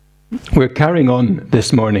We're carrying on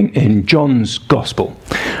this morning in John's Gospel.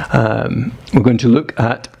 We're going to look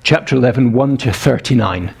at chapter 11, 1 to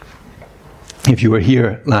 39. If you were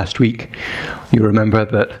here last week, you remember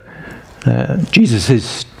that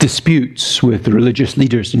Jesus' disputes with the religious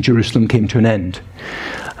leaders in Jerusalem came to an end.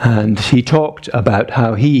 And he talked about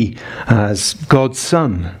how he, as God's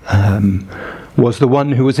Son, was the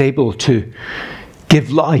one who was able to give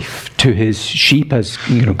life to his sheep as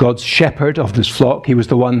God's shepherd of this flock. He was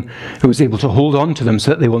the one who was able to hold on to them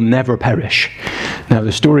so that they will never perish. Now,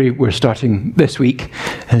 the story we're starting this week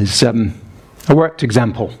is a worked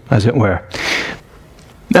example, as it were.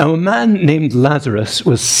 Now, a man named Lazarus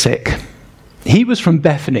was sick. He was from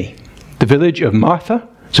Bethany, the village of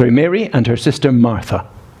Mary and her sister Martha.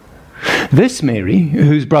 This Mary,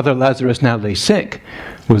 whose brother Lazarus now lay sick,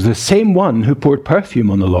 was the same one who poured perfume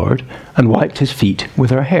on the Lord and wiped his feet with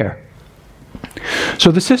her hair. So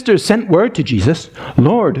the sisters sent word to Jesus,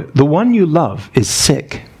 "Lord, the one you love is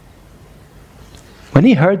sick." When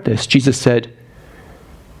he heard this, Jesus said,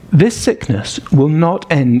 "This sickness will not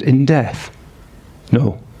end in death.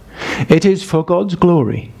 No, it is for God's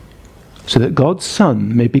glory, so that God's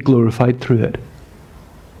Son may be glorified through it."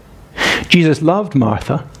 Jesus loved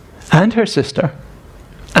Martha and her sister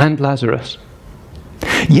and Lazarus.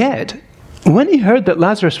 Yet, when he heard that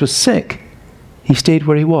Lazarus was sick, he stayed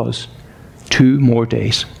where he was 2 more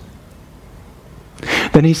days.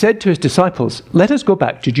 Then he said to his disciples, "Let us go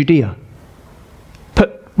back to Judea."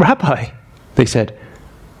 "But, Rabbi," they said,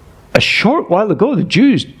 "a short while ago the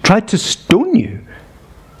Jews tried to stone you,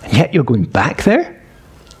 and yet you're going back there?"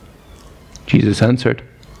 Jesus answered,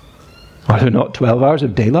 "Are there not 12 hours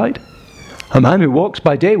of daylight? A man who walks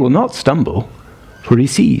by day will not stumble, for he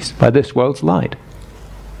sees by this world's light.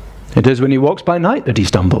 It is when he walks by night that he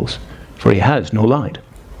stumbles, for he has no light."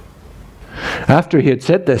 After he had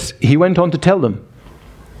said this, he went on to tell them,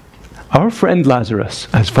 "Our friend Lazarus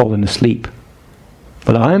has fallen asleep,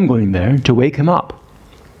 but I am going there to wake him up."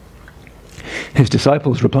 His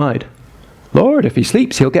disciples replied, "Lord, if he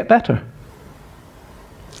sleeps, he'll get better."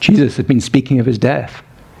 Jesus had been speaking of his death,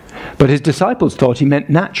 but his disciples thought he meant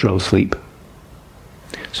natural sleep.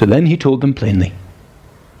 So then he told them plainly,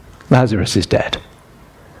 "Lazarus is dead.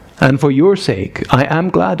 And for your sake, I am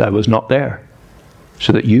glad I was not there,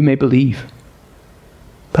 so that you may believe.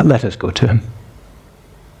 But let us go to him."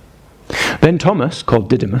 Then Thomas, called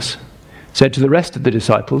Didymus, said to the rest of the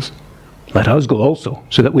disciples, "Let us go also,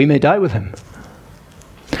 so that we may die with him."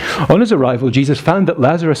 On his arrival, Jesus found that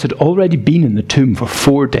Lazarus had already been in the tomb for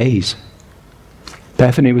 4 days.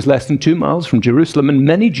 Bethany was less than 2 miles from Jerusalem, and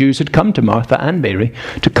many Jews had come to Martha and Mary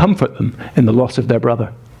to comfort them in the loss of their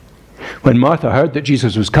brother. When Martha heard that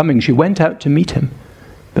Jesus was coming, she went out to meet him,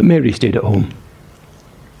 but Mary stayed at home.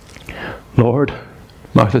 "Lord,"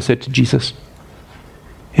 Martha said to Jesus,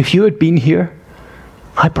 "if you had been here,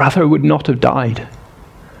 my brother would not have died.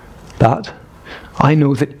 But I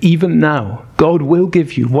know that even now God will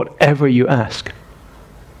give you whatever you ask."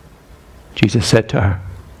 Jesus said to her,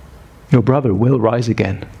 "Your brother will rise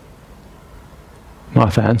again."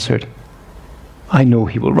 Martha answered, "I know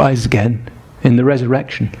he will rise again in the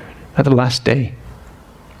resurrection at the last day."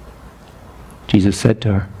 Jesus said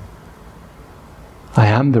to her, "I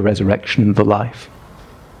am the resurrection and the life.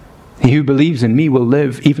 He who believes in me will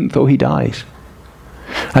live even though he dies.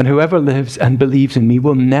 And whoever lives and believes in me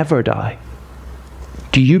will never die.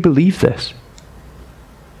 Do you believe this?"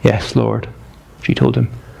 "Yes, Lord," she told him.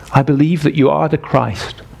 "I believe that you are the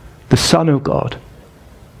Christ, the Son of God,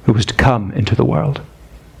 who was to come into the world."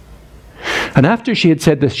 And after she had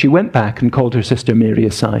said this, she went back and called her sister Mary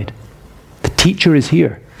aside. "The teacher is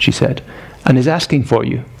here," she said, "and is asking for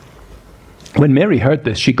you." When Mary heard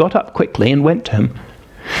this, she got up quickly and went to him.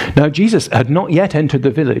 Now Jesus had not yet entered the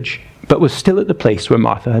village, but was still at the place where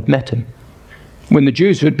Martha had met him. When the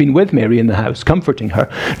Jews who had been with Mary in the house, comforting her,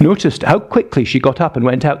 noticed how quickly she got up and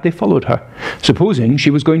went out, they followed her, supposing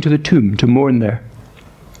she was going to the tomb to mourn there.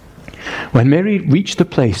 When Mary reached the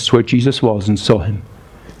place where Jesus was and saw him,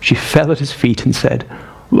 she fell at his feet and said,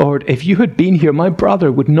 "Lord, if you had been here, my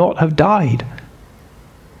brother would not have died."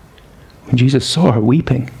 When Jesus saw her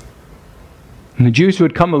weeping, and the Jews who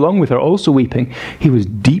had come along with her also weeping, he was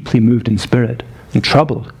deeply moved in spirit and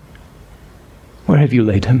troubled. "Where have you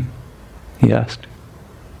laid him?" he asked.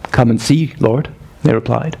 "Come and see, Lord," they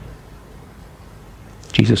replied.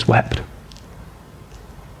 Jesus wept.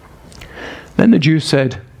 Then the Jews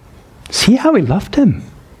said, "See how he loved him."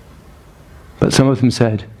 But some of them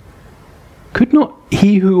said, "Could not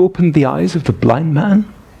he who opened the eyes of the blind man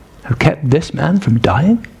have kept this man from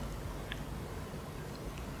dying?"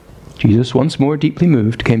 Jesus, once more deeply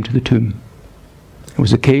moved, came to the tomb. It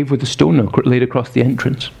was a cave with a stone laid across the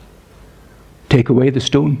entrance. take away the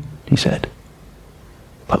stone?" he said.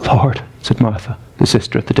 "But Lord," said Martha, the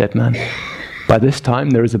sister of the dead man, "by this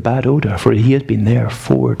time there is a bad odor, for he has been there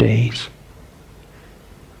 4 days."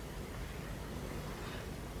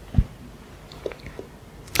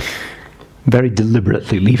 Very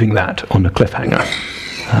deliberately leaving that on a cliffhanger.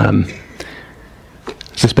 I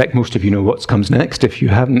suspect most of you know what comes next. If you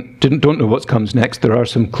don't know what comes next, there are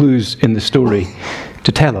some clues in the story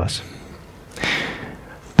to tell us.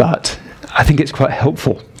 But I think it's quite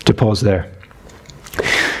helpful to pause there.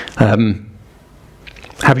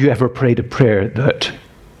 Have you ever prayed a prayer that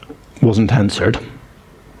wasn't answered?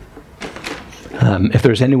 If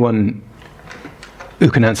there's anyone who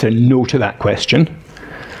can answer no to that question,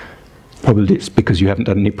 probably it's because you haven't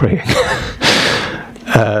done any praying.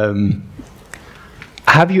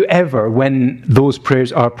 Have you ever, when those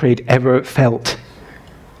prayers are prayed, ever felt,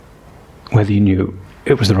 whether you knew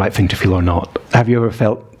it was the right thing to feel or not, have you ever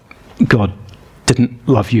felt God didn't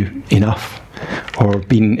love you enough, or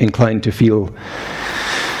been inclined to feel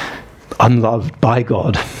unloved by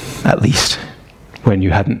God, at least, when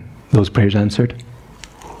you hadn't those prayers answered?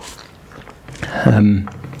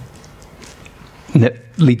 And it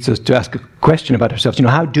leads us to ask a question about ourselves.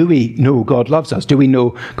 How do we know God loves us? Do we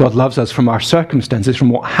know God loves us from our circumstances, from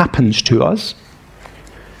what happens to us?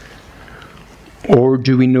 Or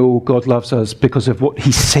do we know God loves us because of what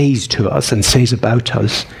he says to us and says about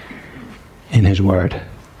us in his word?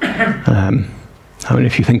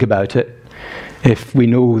 If you think about it, if we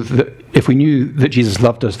knew that Jesus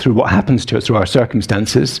loved us through what happens to us, through our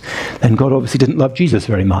circumstances, then God obviously didn't love Jesus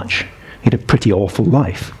very much. He had a pretty awful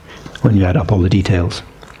life when you add up all the details.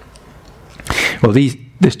 Well,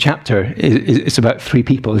 this chapter is about 3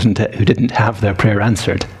 people, isn't it, who didn't have their prayer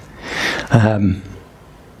answered.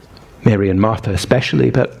 Mary and Martha especially,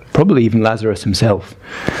 but probably even Lazarus himself.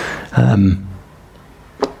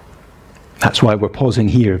 That's why we're pausing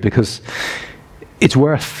here, because it's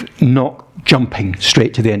worth not jumping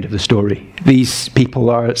straight to the end of the story. These people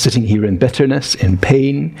are sitting here in bitterness, in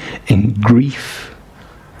pain, in grief,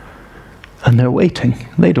 and they're waiting.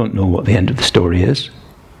 They don't know what the end of the story is,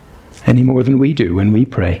 any more than we do when we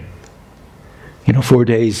pray. 4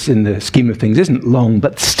 days in the scheme of things isn't long,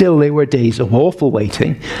 but still they were days of awful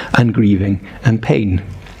waiting and grieving and pain.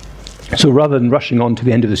 So rather than rushing on to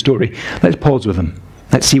the end of the story, let's pause with them.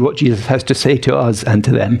 Let's see what Jesus has to say to us and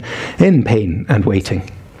to them in pain and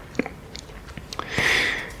waiting.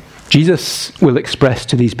 Jesus will express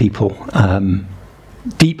to these people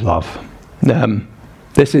deep love.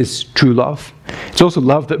 This is true love. It's also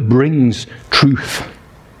love that brings truth.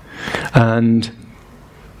 And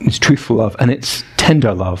it's truthful love, and it's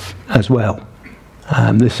tender love as well.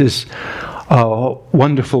 This is a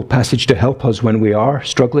wonderful passage to help us when we are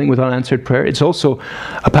struggling with unanswered prayer. It's also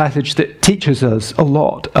a passage that teaches us a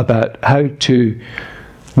lot about how to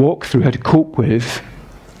walk through, how to cope with,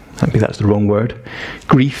 maybe that's the wrong word,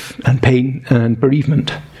 grief and pain and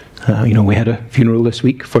bereavement. We had a funeral this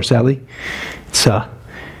week for Sally. It's a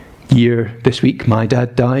year this week. My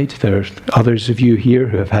dad died. There are others of you here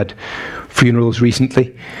who have had funerals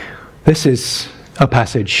recently. This is a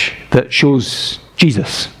passage that shows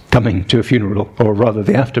Jesus coming to a funeral, or rather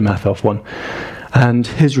the aftermath of one, and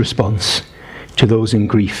his response to those in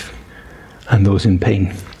grief and those in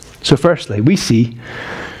pain. So firstly, we see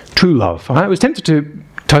true love. I was tempted to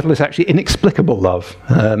title this actually Inexplicable Love,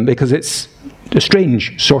 because it's a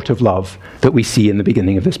strange sort of love that we see in the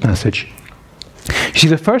beginning of this passage. You see,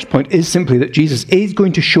 the first point is simply that Jesus is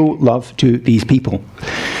going to show love to these people,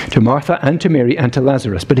 to Martha and to Mary and to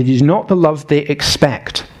Lazarus, but it is not the love they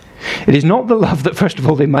expect. It is not the love that, first of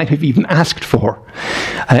all, they might have even asked for.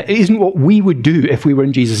 It isn't what we would do if we were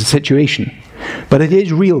in Jesus' situation, but it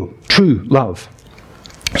is real, true love.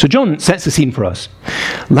 So John sets the scene for us.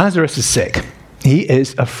 Lazarus is sick. He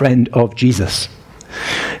is a friend of Jesus.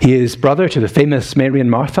 He is brother to the famous Mary and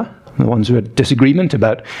Martha, the ones who had disagreement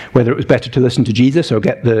about whether it was better to listen to Jesus or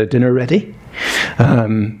get the dinner ready.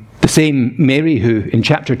 The same Mary who, in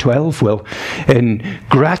chapter 12, will, in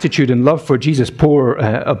gratitude and love for Jesus, pour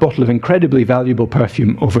a bottle of incredibly valuable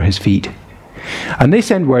perfume over his feet. And they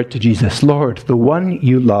send word to Jesus, "Lord, the one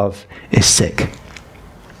you love is sick."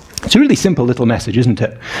 It's a really simple little message, isn't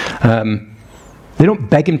it? They don't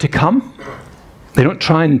beg him to come. They don't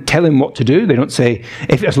try and tell him what to do. They don't say,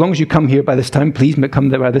 as long as you come here by this time, please come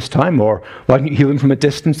there by this time, or why don't you heal him from a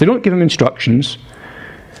distance? They don't give him instructions.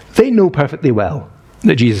 They know perfectly well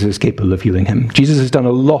that Jesus is capable of healing him. Jesus has done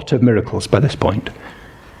a lot of miracles by this point.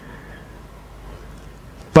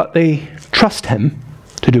 But they trust him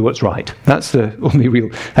to do what's right. That's the only real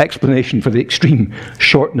explanation for the extreme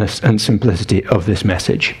shortness and simplicity of this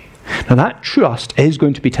message. Now that trust is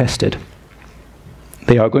going to be tested.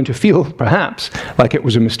 They are going to feel, perhaps, like it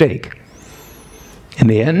was a mistake. In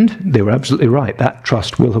the end, they were absolutely right. That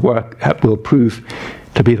trust will prove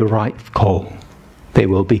to be the right call. They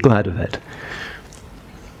will be glad of it.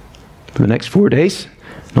 For the next 4 days,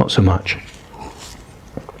 not so much.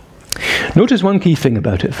 Notice one key thing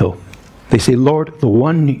about it, though. They say, Lord, the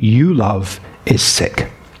one you love is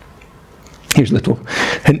sick. Here's a little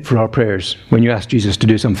hint for our prayers when you ask Jesus to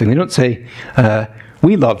do something. They don't say,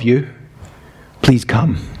 we love you, please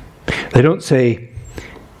come. They don't say,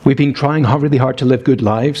 we've been trying really hard to live good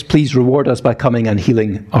lives, please reward us by coming and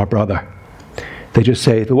healing our brother. They just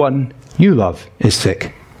say, the one you love is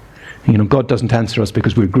sick. God doesn't answer us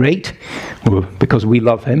because we're great, or because we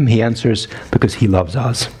love him. He answers because he loves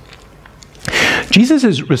us.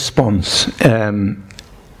 Jesus' response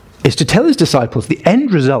is to tell his disciples the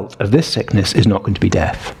end result of this sickness is not going to be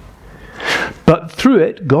death. But through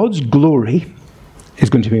it, God's glory is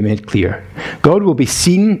going to be made clear. God will be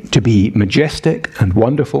seen to be majestic and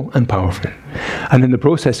wonderful and powerful. And in the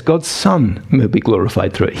process, God's Son will be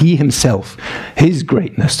glorified through it. He himself, his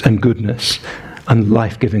greatness and goodness and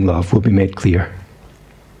life-giving love will be made clear.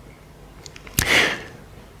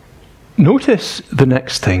 Notice the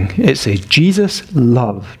next thing. It says, Jesus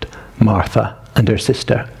loved Martha and her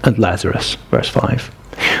sister and Lazarus, verse 5.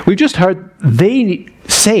 We've just heard they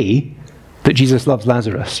say that Jesus loves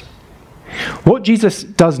Lazarus. What Jesus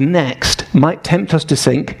does next might tempt us to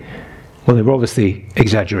think, well, they were obviously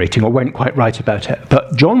exaggerating or weren't quite right about it.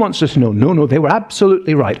 But John wants us to know, no, they were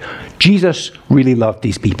absolutely right. Jesus really loved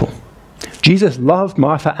these people. Jesus loved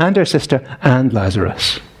Martha and her sister and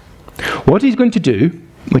Lazarus. What he's going to do,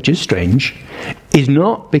 which is strange, is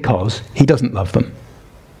not because he doesn't love them.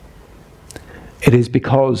 It is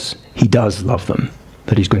because he does love them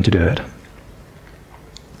that he's going to do it.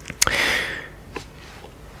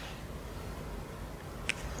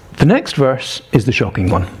 The next verse is the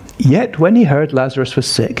shocking one. Yet when he heard Lazarus was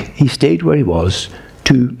sick, he stayed where he was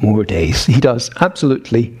 2 more days. He does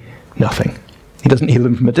absolutely nothing. He doesn't heal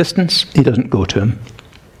him from a distance. He doesn't go to him.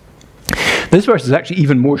 This verse is actually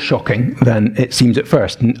even more shocking than it seems at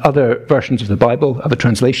first. In other versions of the Bible, other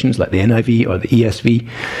translations like the NIV or the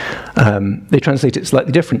ESV, they translate it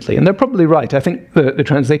slightly differently. And they're probably right. I think the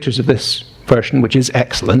translators of this version, which is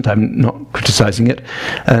excellent, I'm not criticizing it,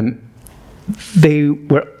 they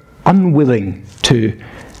were unwilling to...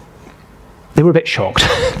 They were a bit shocked,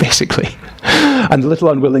 basically, and a little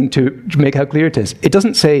unwilling to make how clear it is. It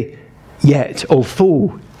doesn't say, yet,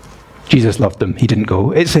 although Jesus loved them, he didn't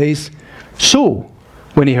go. It says, so,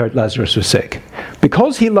 when he heard Lazarus was sick,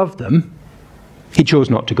 because he loved them, he chose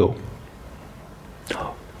not to go.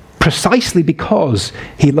 Precisely because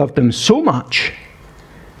he loved them so much,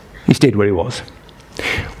 he stayed where he was,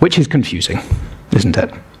 which is confusing, isn't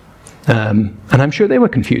it? And I'm sure they were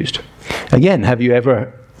confused. Again, have you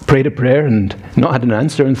ever prayed a prayer and not had an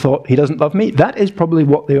answer and thought, he doesn't love me? That is probably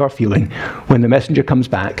what they are feeling when the messenger comes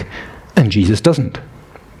back and Jesus doesn't.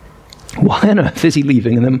 Why on earth is he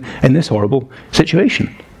leaving them in this horrible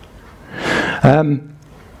situation?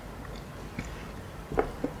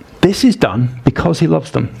 This is done because he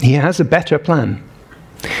loves them. He has a better plan.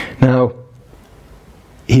 Now,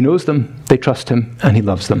 he knows them, they trust him, and he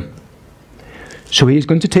loves them. So he is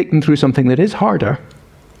going to take them through something that is harder,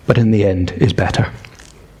 but in the end is better.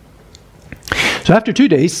 So after 2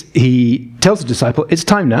 days, he tells the disciple, it's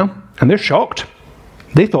time now, and they're shocked.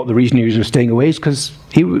 They thought the reason he was staying away is because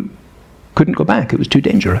he couldn't go back. It was too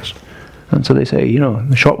dangerous. And so they say,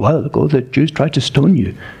 a short while ago, the Jews tried to stone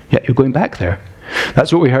you, yet you're going back there.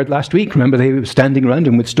 That's what we heard last week. Remember, they were standing around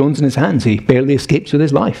him with stones in his hands. He barely escapes with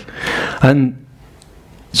his life. And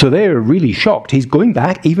so they're really shocked. He's going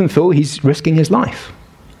back even though he's risking his life.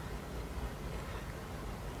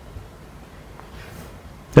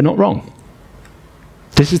 They're not wrong.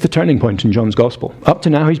 This is the turning point in John's Gospel. Up to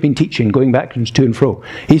now, he's been teaching, going back to and fro.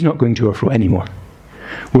 He's not going to or fro anymore.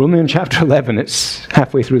 We're only in chapter 11. It's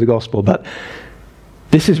halfway through the Gospel, but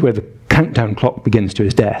this is where the countdown clock begins to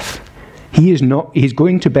his death. He's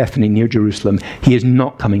going to Bethany near Jerusalem. He is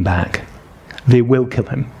not coming back. They will kill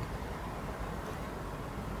him.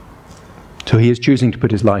 So he is choosing to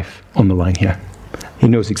put his life on the line here. He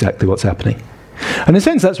knows exactly what's happening. And in a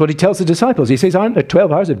sense, that's what he tells the disciples. He says, aren't there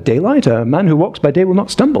 12 hours of daylight? A man who walks by day will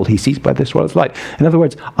not stumble. He sees by this world's light. In other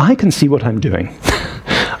words, I can see what I'm doing.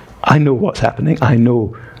 I know what's happening. I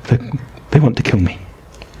know that they want to kill me.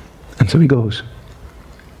 And so he goes.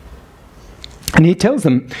 And he tells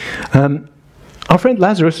them, our friend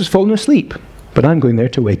Lazarus has fallen asleep, but I'm going there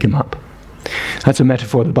to wake him up. That's a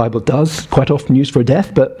metaphor the Bible does, quite often used for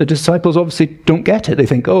death, but the disciples obviously don't get it. They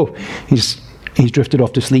think, he's drifted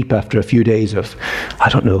off to sleep after a few days of,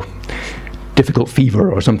 difficult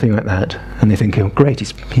fever or something like that. And they think, oh, great,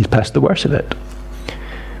 he's past the worst of it.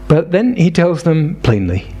 But then he tells them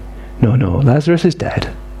plainly, no, Lazarus is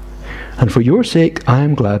dead. And for your sake, I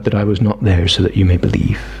am glad that I was not there so that you may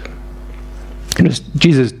believe.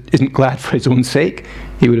 Jesus isn't glad for his own sake.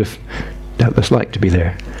 He would have doubtless liked to be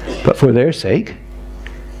there. But for their sake,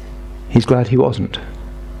 he's glad he wasn't.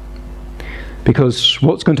 Because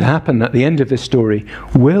what's going to happen at the end of this story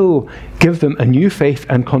will give them a new faith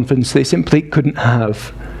and confidence they simply couldn't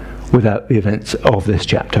have without the events of this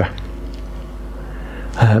chapter.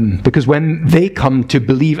 Because when they come to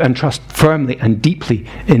believe and trust firmly and deeply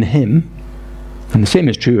in him, and the same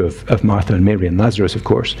is true of Martha and Mary and Lazarus, of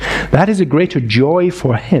course, that is a greater joy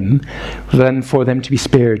for him than for them to be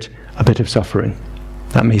spared a bit of suffering.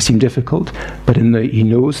 That may seem difficult, but he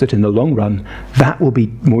knows that in the long run, that will be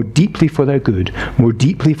more deeply for their good, more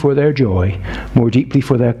deeply for their joy, more deeply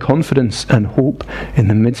for their confidence and hope in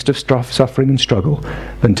the midst of suffering and struggle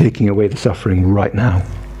than taking away the suffering right now.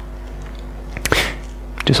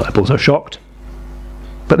 Disciples are shocked,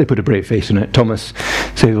 but they put a brave face on it. Thomas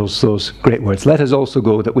says those great words, "Let us also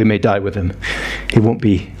go that we may die with him." He won't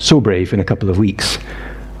be so brave in a couple of weeks,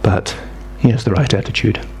 but he has the right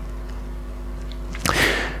attitude.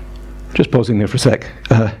 Just pausing there for a sec.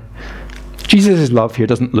 Jesus' love here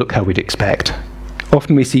doesn't look how we'd expect.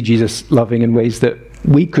 Often we see Jesus loving in ways that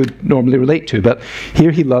we could normally relate to, but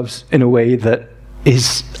here he loves in a way that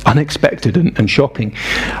is unexpected and shocking.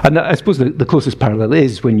 And I suppose the closest parallel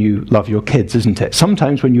is when you love your kids, isn't it?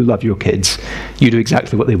 Sometimes when you love your kids, you do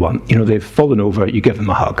exactly what they want. You know, they've fallen over, you give them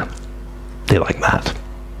a hug. They like that.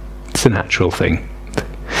 It's a natural thing.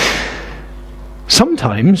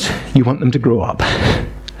 Sometimes you want them to grow up.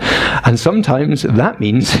 And sometimes that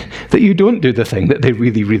means that you don't do the thing that they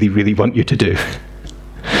really, really, really want you to do.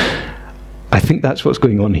 I think that's what's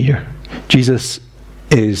going on here. Jesus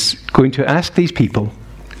is going to ask these people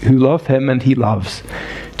who love him and he loves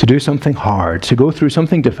to do something hard, to go through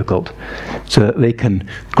something difficult, so that they can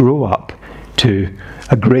grow up to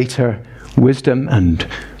a greater wisdom and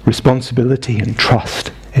responsibility and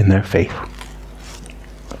trust in their faith.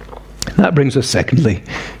 That brings us secondly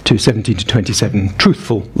to 17 to 27,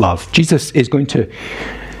 truthful love. Jesus is going to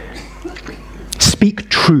speak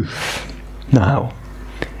truth now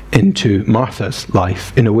into Martha's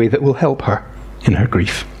life in a way that will help her in her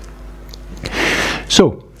grief.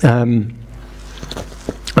 So,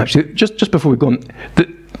 actually, just before we go on,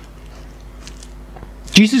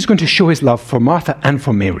 Jesus is going to show his love for Martha and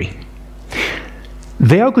for Mary.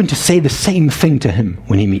 They are going to say the same thing to him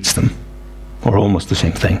when he meets them, or almost the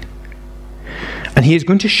same thing. And he is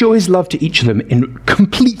going to show his love to each of them in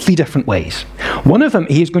completely different ways. One of them,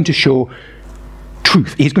 he is going to show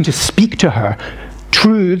truth. He is going to speak to her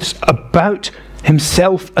truths about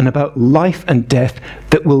himself and about life and death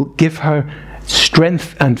that will give her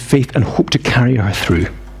strength and faith and hope to carry her through.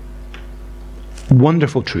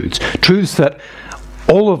 Wonderful truths. Truths that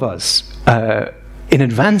all of us, in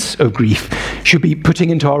advance of grief, should be putting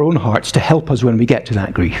into our own hearts to help us when we get to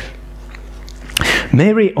that grief.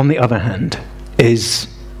 Mary, on the other hand, is,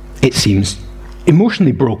 it seems,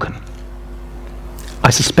 emotionally broken. I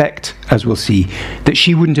suspect, as we'll see, that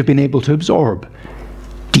she wouldn't have been able to absorb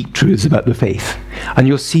deep truths about the faith. And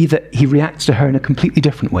you'll see that he reacts to her in a completely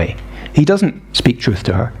different way. He doesn't speak truth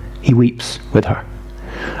to her. He weeps with her.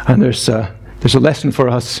 And there's a lesson for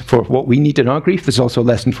us for what we need in our grief. There's also a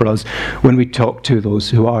lesson for us when we talk to those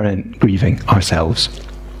who are grieving ourselves.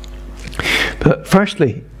 But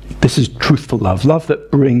firstly, this is truthful love, love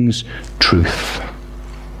that brings truth.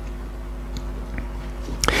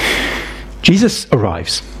 Jesus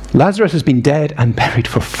arrives. Lazarus has been dead and buried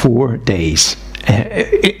for 4 days.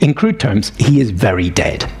 In crude terms, he is very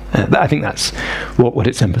dead. I think that's what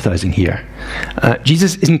it's emphasizing here.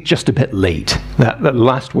 Jesus isn't just a bit late. That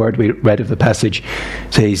last word we read of the passage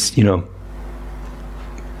says,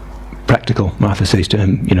 practical. Martha says to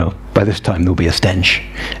him, by this time there'll be a stench.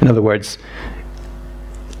 In other words,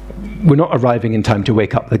 we're not arriving in time to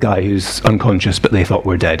wake up the guy who's unconscious but they thought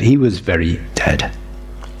were dead. He was very dead.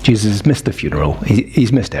 Jesus has missed the funeral.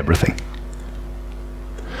 He's missed everything.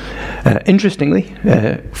 Interestingly,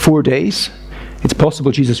 4 days, it's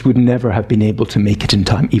possible Jesus would never have been able to make it in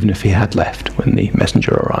time, even if he had left when the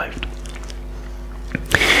messenger arrived.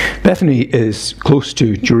 Bethany is close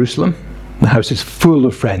to Jerusalem. The house is full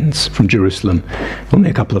of friends from Jerusalem, only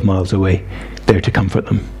a couple of miles away, there to comfort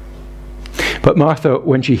them. But Martha,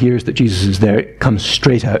 when she hears that Jesus is there, comes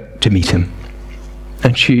straight out to meet him.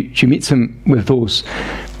 And she meets him with those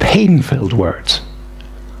pain-filled words.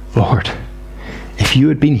 Lord, if you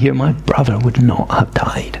had been here, my brother would not have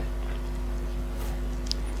died.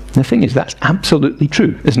 The thing is, that's absolutely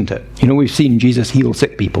true, isn't it? You know, we've seen Jesus heal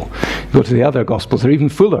sick people. You go to the other Gospels, they're even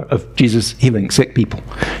fuller of Jesus healing sick people.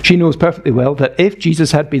 She knows perfectly well that if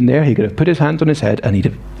Jesus had been there, he could have put his hand on his head and he'd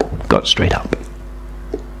have got straight up.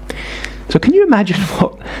 So can you imagine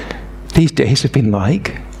what these days have been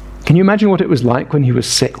like? Can you imagine what it was like when he was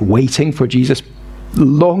sick, waiting for Jesus,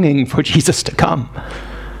 longing for Jesus to come?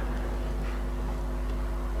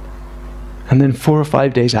 And then 4 or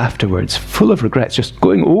 5 days afterwards, full of regrets, just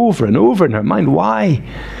going over and over in her mind, why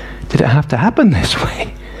did it have to happen this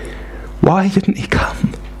way? Why didn't he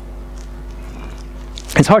come?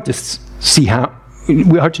 It's hard to see how,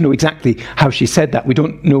 hard to know exactly how she said that. We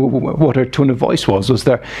don't know what her tone of voice was. Was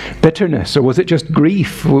there bitterness or was it just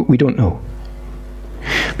grief? We don't know.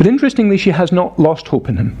 But interestingly, she has not lost hope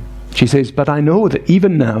in him. She says, but I know that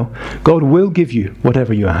even now, God will give you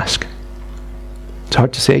whatever you ask. It's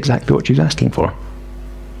hard to say exactly what she's asking for.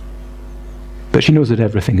 But she knows that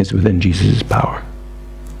everything is within Jesus' power.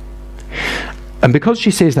 And because she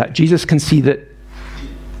says that, Jesus can see that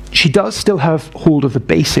she does still have hold of the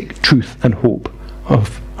basic truth and hope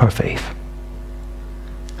of her faith.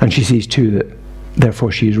 And she sees too that,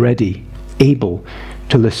 therefore, she is ready, able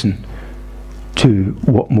to listen to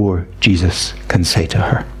what more Jesus can say to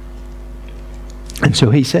her. And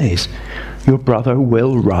so he says, your brother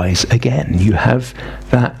will rise again. You have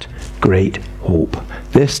that great hope.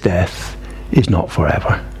 This death is not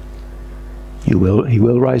forever. He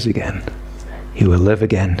will rise again. He will live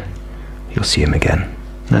again. You'll see him again.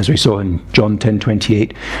 And as we saw in John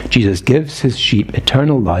 10:28, Jesus gives his sheep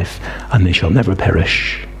eternal life and they shall never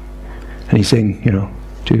perish. And he's saying,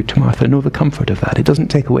 to Martha, know the comfort of that. It doesn't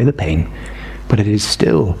take away the pain, but it is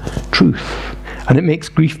still truth. And it makes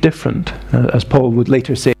grief different, as Paul would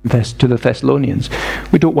later say to the Thessalonians.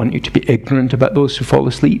 We don't want you to be ignorant about those who fall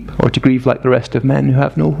asleep, or to grieve like the rest of men who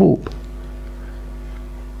have no hope.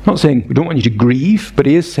 Not saying we don't want you to grieve, but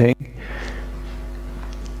he is saying,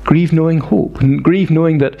 grieve knowing hope, and grieve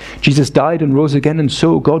knowing that Jesus died and rose again, and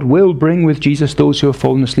so God will bring with Jesus those who have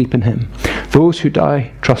fallen asleep in him. Those who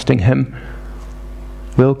die trusting him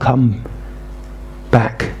will come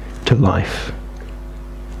back to life.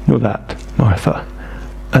 Know that, Martha,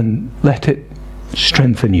 and let it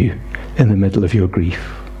strengthen you in the middle of your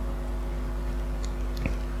grief.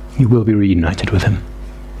 You will be reunited with him.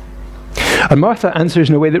 And Martha answers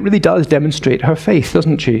in a way that really does demonstrate her faith,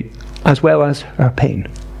 doesn't she? As well as her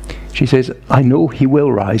pain. She says, I know he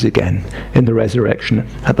will rise again in the resurrection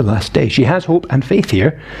at the last day. She has hope and faith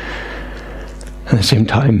here. At the same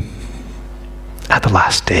time, at the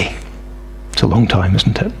last day. It's a long time,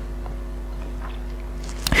 isn't it?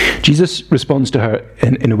 Jesus responds to her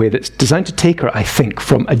in a way that's designed to take her, I think,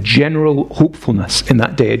 from a general hopefulness in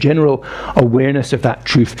that day, a general awareness of that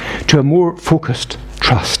truth, to a more focused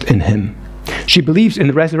trust in him. She believes in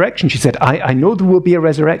the resurrection. She said, I know there will be a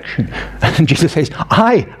resurrection. And Jesus says,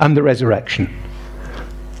 I am the resurrection.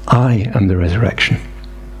 I am the resurrection.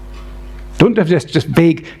 Don't have just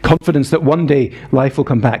vague confidence that one day life will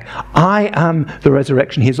come back. I am the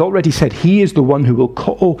resurrection. He has already said he is the one who will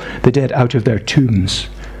call the dead out of their tombs.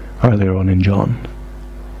 Earlier on in John.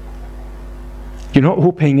 You're not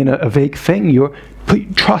hoping in a vague thing.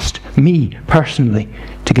 Trust me personally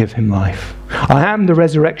to give him life. I am the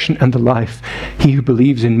resurrection and the life. He who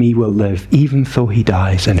believes in me will live, even though he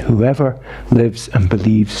dies, and whoever lives and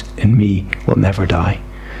believes in me will never die.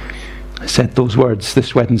 I said those words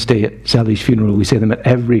this Wednesday at Sally's funeral. We say them at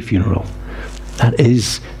every funeral. That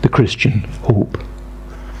is the Christian hope.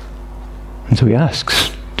 And so he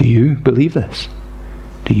asks, do you believe this?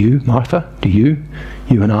 Do you, Martha? Do you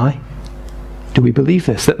and I? Do we believe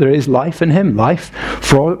this? That there is life in him, life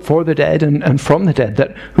for the dead and from the dead,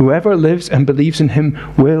 that whoever lives and believes in him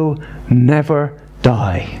will never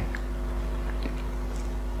die?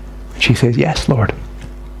 She says, yes, Lord.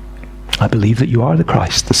 I believe that you are the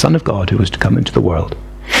Christ, the Son of God who was to come into the world.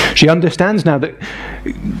 She understands now that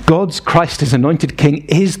God's Christ, his anointed King,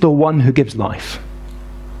 is the one who gives life.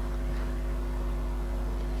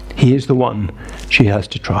 He is the one she has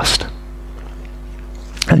to trust.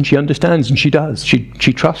 And she understands, and she does.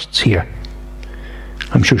 She trusts here.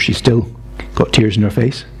 I'm sure she's still got tears in her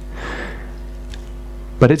face.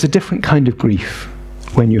 But it's a different kind of grief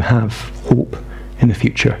when you have hope in the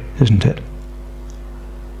future, isn't it?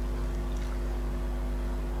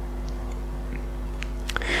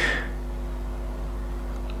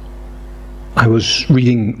 I was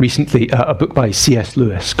reading recently a book by C.S.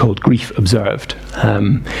 Lewis called Grief Observed.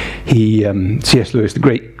 C.S. Lewis, the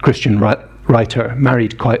great Christian writer,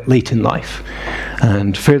 married quite late in life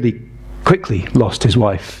and fairly quickly lost his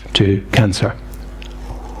wife to cancer.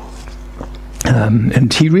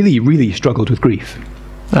 And he really, really struggled with grief.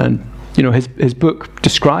 And, his book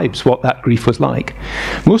describes what that grief was like.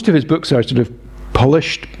 Most of his books are sort of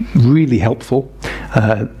polished, really helpful.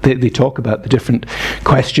 They talk about the different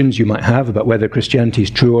questions you might have about whether Christianity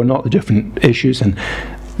is true or not, the different issues, and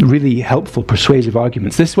really helpful, persuasive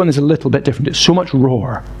arguments. This one is a little bit different. It's so much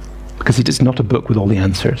rawer because it is not a book with all the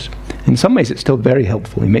answers. In some ways, it's still very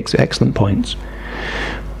helpful. He makes excellent points.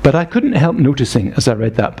 But I couldn't help noticing, as I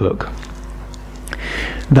read that book,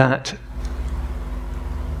 that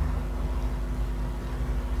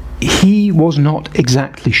he was not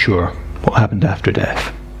exactly sure what happened after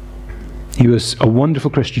death. He was a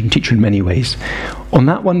wonderful Christian teacher in many ways. On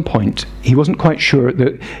that one point, he wasn't quite sure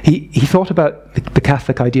that he thought about the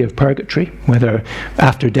Catholic idea of purgatory, whether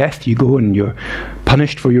after death you go and you're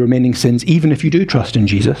punished for your remaining sins, even if you do trust in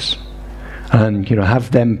Jesus, and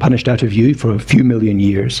have them punished out of you for a few million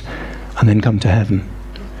years, and then come to heaven.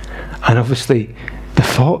 And obviously, the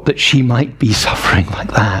thought that she might be suffering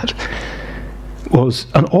like that was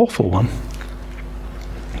an awful one.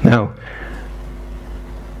 Now,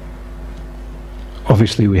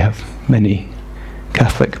 obviously we have many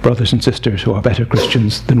Catholic brothers and sisters who are better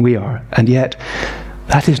Christians than we are, and yet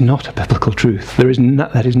that is not a biblical truth.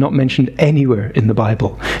 That is not mentioned anywhere in the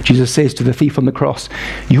Bible. Jesus says to the thief on the cross,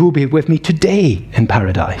 "You will be with me today in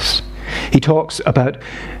paradise." He talks about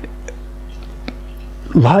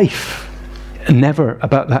life and never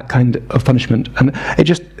about that kind of punishment. And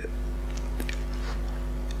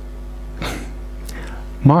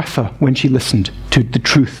Martha, when she listened to the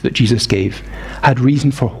truth that Jesus gave, had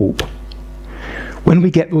reason for hope. When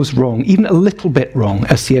we get those wrong, even a little bit wrong,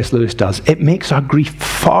 as C.S. Lewis does, it makes our grief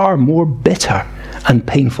far more bitter and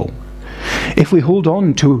painful. If we hold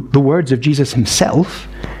on to the words of Jesus himself,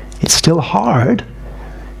 it's still hard,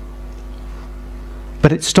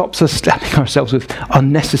 but it stops us slapping ourselves with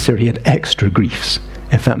unnecessary and extra griefs,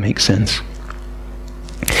 if that makes sense.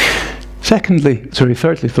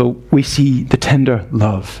 Thirdly, though, we see the tender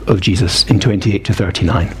love of Jesus in 28 to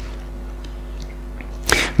 39.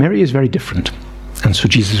 Mary is very different, and so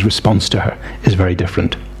Jesus' response to her is very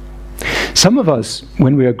different. Some of us,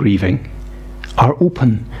 when we are grieving, are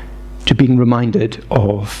open to being reminded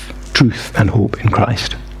of truth and hope in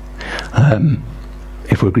Christ.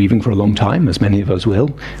 If we're grieving for a long time, as many of us will,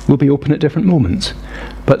 we'll be open at different moments.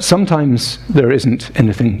 But sometimes there isn't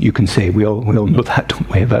anything you can say. We all know that, don't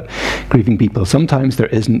we, about grieving people. Sometimes there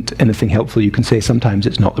isn't anything helpful you can say. Sometimes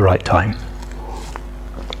it's not the right time.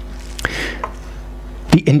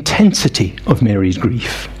 The intensity of Mary's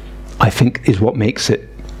grief, I think, is what makes that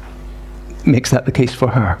the case for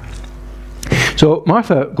her. So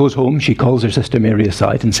Martha goes home. She calls her sister Mary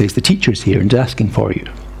aside and says, "The teacher's here and is asking for you."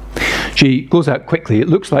 She goes out quickly. It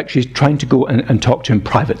looks like she's trying to go and talk to him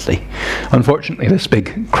privately. Unfortunately, this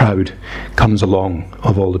big crowd comes along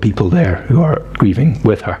of all the people there who are grieving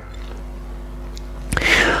with her.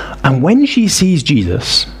 And when she sees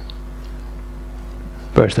Jesus,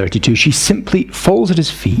 verse 32, she simply falls at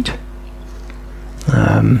his feet.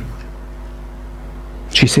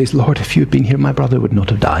 She says, "Lord, if you had been here, my brother would not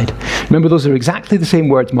have died." Remember, those are exactly the same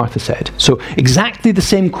words Martha said. So exactly the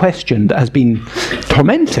same question that has been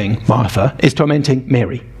tormenting Martha is tormenting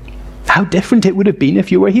Mary. How different it would have been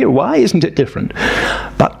if you were here. Why isn't it different?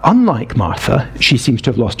 But unlike Martha, she seems to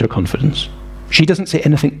have lost her confidence. She doesn't say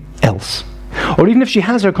anything else. Or even if she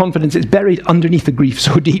has her confidence, it's buried underneath the grief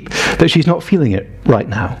so deep that she's not feeling it right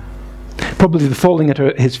now. Probably the falling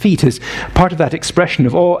at his feet is part of that expression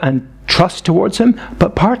of awe and trust towards him,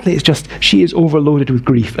 but partly it's just she is overloaded with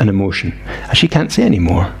grief and emotion, and she can't say any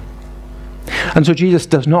more. And so Jesus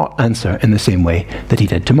does not answer in the same way that he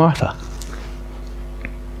did to Martha.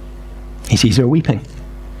 He sees her weeping,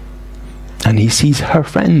 and he sees her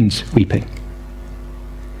friends weeping,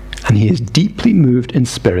 and he is deeply moved in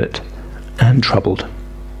spirit and troubled.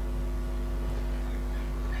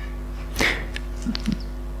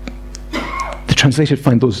 Translators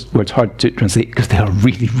find those words hard to translate because they are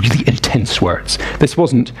really, really intense words. This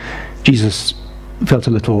wasn't, Jesus felt a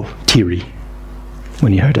little teary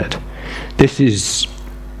when he heard it. This is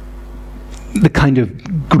the kind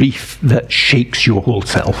of grief that shakes your whole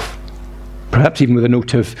self, perhaps even with a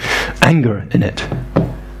note of anger in it,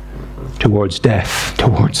 towards death,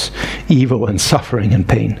 towards evil and suffering and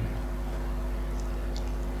pain.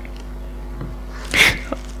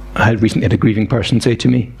 I had recently had a grieving person say to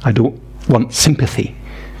me, "I don't want sympathy,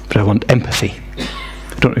 but I want empathy."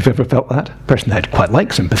 I don't know if you've ever felt that. Personally, I'd quite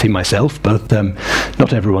like sympathy myself, but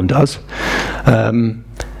not everyone does.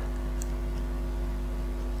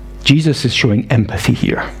 Jesus is showing empathy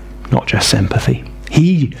here, not just sympathy.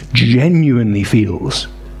 He genuinely feels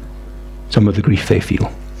some of the grief they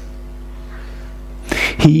feel.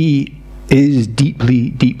 He is deeply,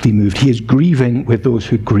 deeply moved. He is grieving with those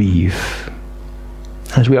who grieve,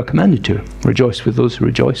 as we are commanded to. Rejoice with those who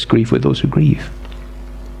rejoice, grieve with those who grieve.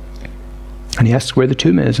 And he asks where the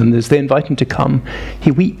tomb is, and as they invite him to come,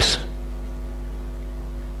 he weeps.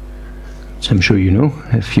 So I'm sure you know,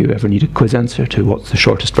 if you ever need a quiz answer to what's the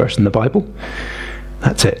shortest verse in the Bible,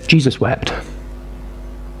 that's it. Jesus wept.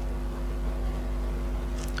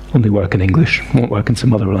 Only work in English, won't work in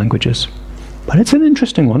some other languages. But it's an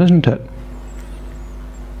interesting one, isn't it?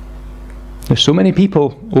 There's so many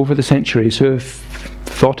people over the centuries who have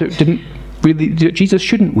thought it didn't really, Jesus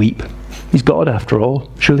shouldn't weep. He's God after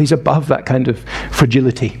all. Surely he's above that kind of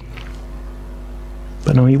fragility.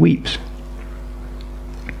 But no, he weeps.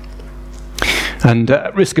 And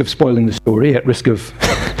at risk of spoiling the story, at risk of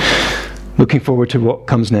looking forward to what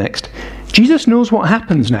comes next, Jesus knows what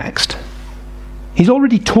happens next. He's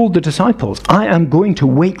already told the disciples, I am going to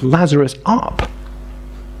wake Lazarus up.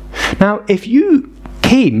 Now, if you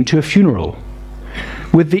came to a funeral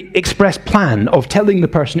with the express plan of telling the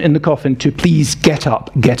person in the coffin to please get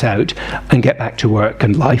up, get out, and get back to work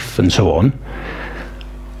and life and so on,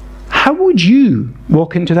 how would you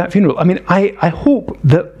walk into that funeral? I mean, I hope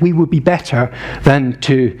that we would be better than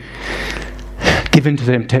to give in to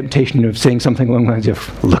the temptation of saying something along the lines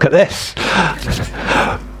of, look at this.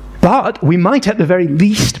 But we might at the very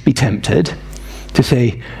least be tempted to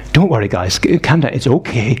say, don't worry guys, calm down, it's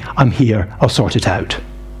okay, I'm here, I'll sort it out.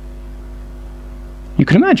 You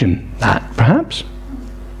can imagine that, perhaps.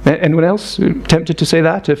 Anyone else tempted to say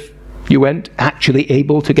that if you weren't actually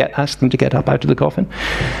able to ask them to get up out of the coffin?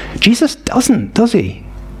 Jesus doesn't, does he?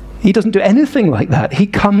 He doesn't do anything like that. He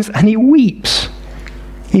comes and he weeps.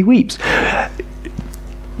 He weeps.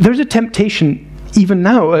 There's a temptation even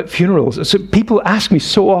now at funerals. So people ask me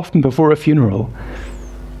so often before a funeral,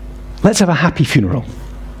 let's have a happy funeral.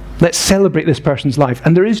 Let's celebrate this person's life.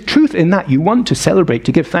 And there is truth in that. You want to celebrate,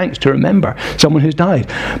 to give thanks, to remember someone who's died.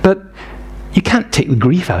 But you can't take the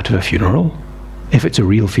grief out of a funeral, if it's a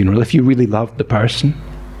real funeral, if you really loved the person.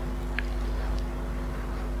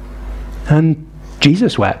 And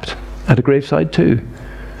Jesus wept at a graveside too.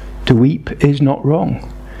 To weep is not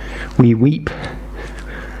wrong. We weep.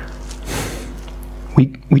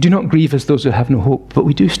 We do not grieve as those who have no hope, but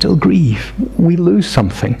we do still grieve. We lose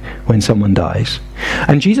something when someone dies.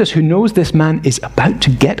 And Jesus, who knows this man is about to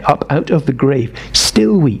get up out of the grave,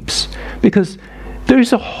 still weeps, because there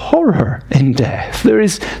is a horror in death. There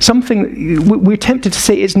is something, we're tempted to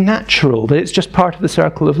say is natural, that it's just part of the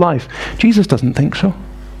circle of life. Jesus doesn't think so.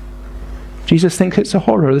 Jesus thinks it's a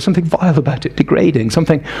horror. There's something vile about it, degrading,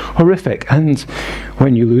 something horrific. And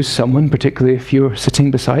when you lose someone, particularly if you're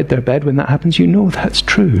sitting beside their bed when that happens, you know that's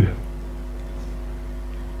true.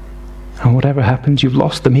 And whatever happens, you've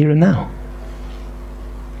lost them here and now.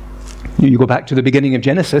 You go back to the beginning of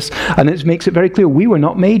Genesis, and it makes it very clear we were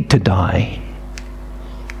not made to die.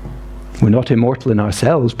 We're not immortal in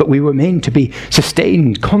ourselves, but we were made to be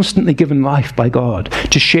sustained, constantly given life by God,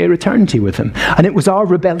 to share eternity with him. And it was our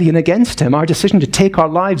rebellion against him, our decision to take our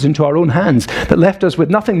lives into our own hands, that left us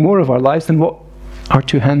with nothing more of our lives than what our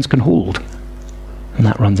two hands can hold. And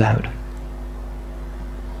that runs out.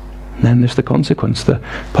 And then there's the consequence, the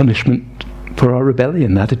punishment for our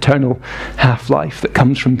rebellion, that eternal half-life that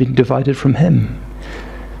comes from being divided from him.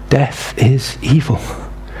 Death is evil,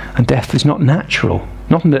 and death is not natural.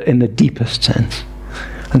 Not in the deepest sense.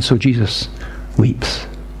 And so Jesus weeps.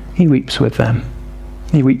 He weeps with them.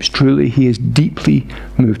 He weeps truly. He is deeply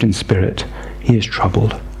moved in spirit. He is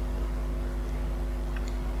troubled.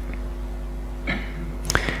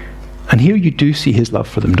 And here you do see his love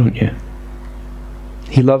for them, don't you?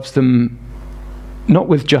 He loves them not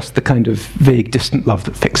with just the kind of vague, distant love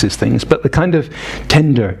that fixes things, but the kind of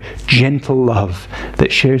tender, gentle love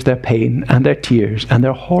that shares their pain and their tears and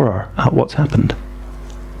their horror at what's happened.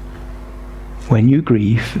 When you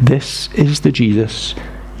grieve, this is the Jesus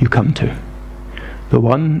you come to. The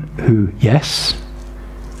one who, yes,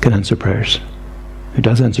 can answer prayers. Who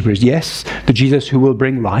does answer prayers. Yes, the Jesus who will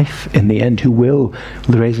bring life in the end, who will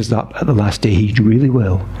raise us up at the last day. He really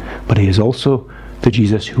will. But he is also the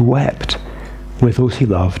Jesus who wept with those he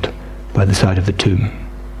loved by the side of the tomb.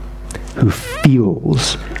 Who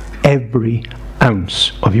feels every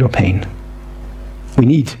ounce of your pain. We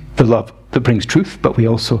need the love that brings truth, but we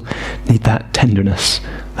also need that tenderness,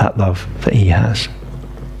 that love that he has.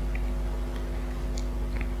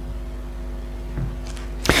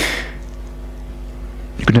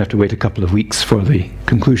 You're going to have to wait a couple of weeks for the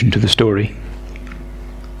conclusion to the story,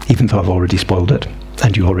 even though I've already spoiled it,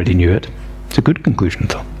 and you already knew it. It's a good conclusion,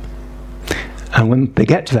 though. And when they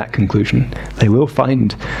get to that conclusion, they will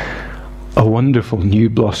find a wonderful new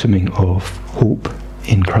blossoming of hope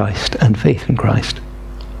in Christ and faith in Christ.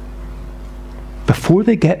 Before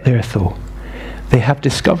they get there, though, they have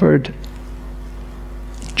discovered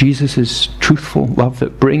Jesus' truthful love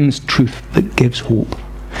that brings truth, that gives hope.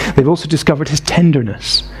 They've also discovered his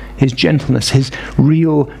tenderness, his gentleness, his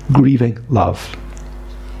real grieving love.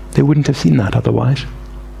 They wouldn't have seen that otherwise.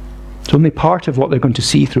 It's only part of what they're going to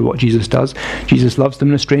see through what Jesus does. Jesus loves them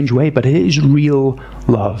in a strange way, but it is real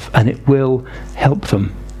love, and it will help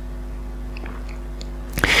them.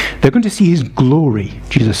 They're going to see his glory,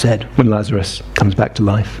 Jesus said, when Lazarus comes back to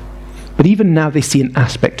life. But even now they see an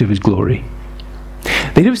aspect of his glory.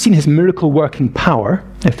 They'd have seen his miracle-working power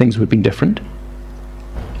if things would have been different.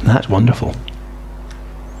 And that's wonderful.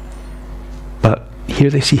 But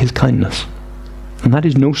here they see his kindness. And that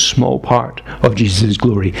is no small part of Jesus'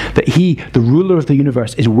 glory. That he, the ruler of the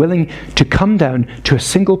universe, is willing to come down to a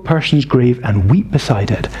single person's grave and weep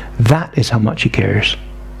beside it. That is how much he cares.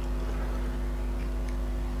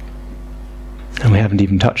 And we haven't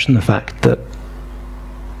even touched on the fact that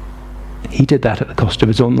he did that at the cost of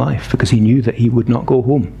his own life, because he knew that he would not go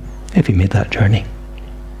home if he made that journey.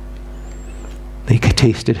 They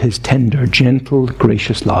tasted his tender, gentle,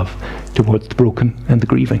 gracious love towards the broken and the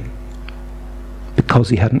grieving, because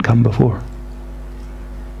he hadn't come before.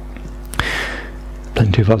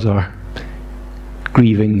 Plenty of us are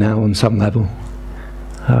grieving now on some level.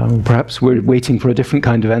 Perhaps we're waiting for a different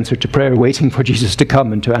kind of answer to prayer, waiting for Jesus to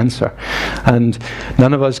come and to answer. And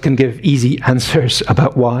none of us can give easy answers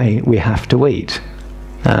about why we have to wait.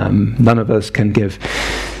 None of us can give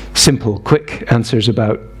simple, quick answers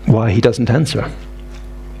about why he doesn't answer.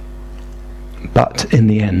 But in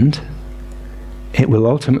the end, it will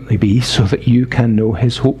ultimately be so that you can know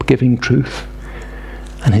his hope-giving truth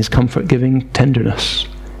and his comfort-giving tenderness,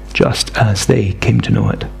 just as they came to know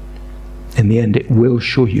it. In the end, it will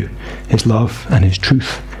show you his love and his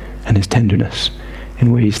truth and his tenderness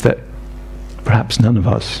in ways that perhaps none of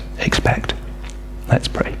us expect. Let's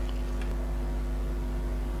pray.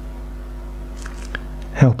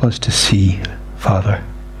 Help us to see, Father,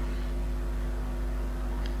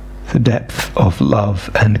 the depth of love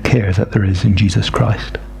and care that there is in Jesus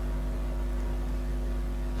Christ.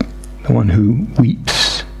 The one who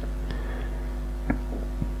weeps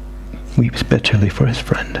bitterly for his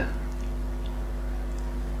friend,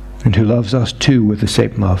 and who loves us too with the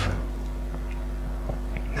same love,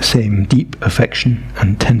 the same deep affection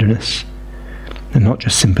and tenderness, and not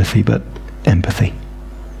just sympathy but empathy,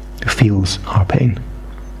 who feels our pain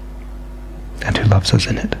and who loves us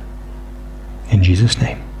in it. In Jesus'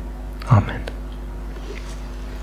 name, amen.